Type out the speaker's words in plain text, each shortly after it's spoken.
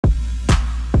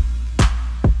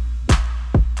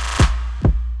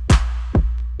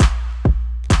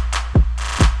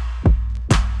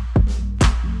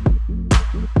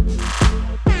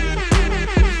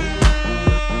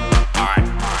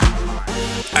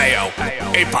Ayo,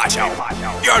 hey Pacho,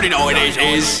 you already know what it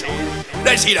is.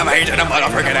 Let's see them hands in the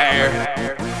motherfucking air.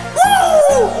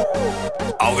 Woo!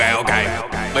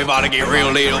 Okay, we about to get real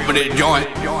lit up in this joint.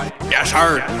 Yes,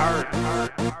 sir.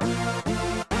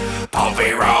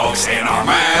 Poppin Rocks in our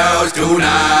mouths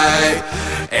tonight.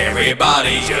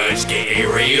 Everybody just get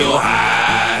real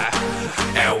high,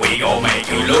 and we gon' make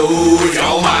you lose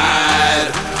your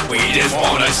mind. We just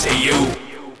wanna see you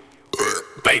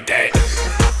bake that.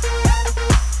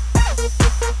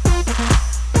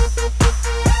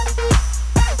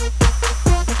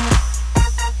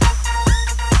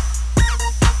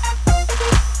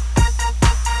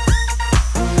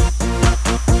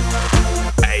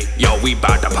 We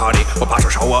bout to party, we're about to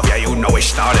show up, yeah, you know it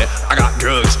started. I got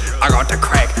drugs, I got the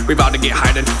crack, we bout to get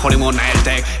higher than 21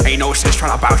 NASDAQ. Ain't no sense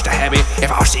trying to bounce to have it.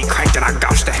 If I see crack, then I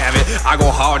got to have it. I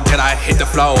go hard till I hit the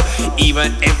floor.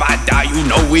 Even if I die, you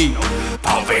know we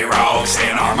Poppin Rocks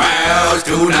in our mouths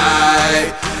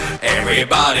tonight.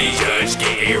 Everybody just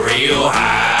get real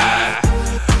high,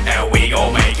 and we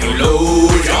gon' make you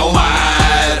lose your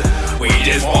mind. We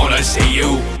just wanna see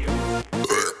you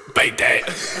bake that.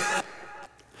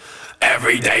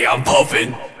 Every day I'm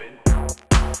puffin'.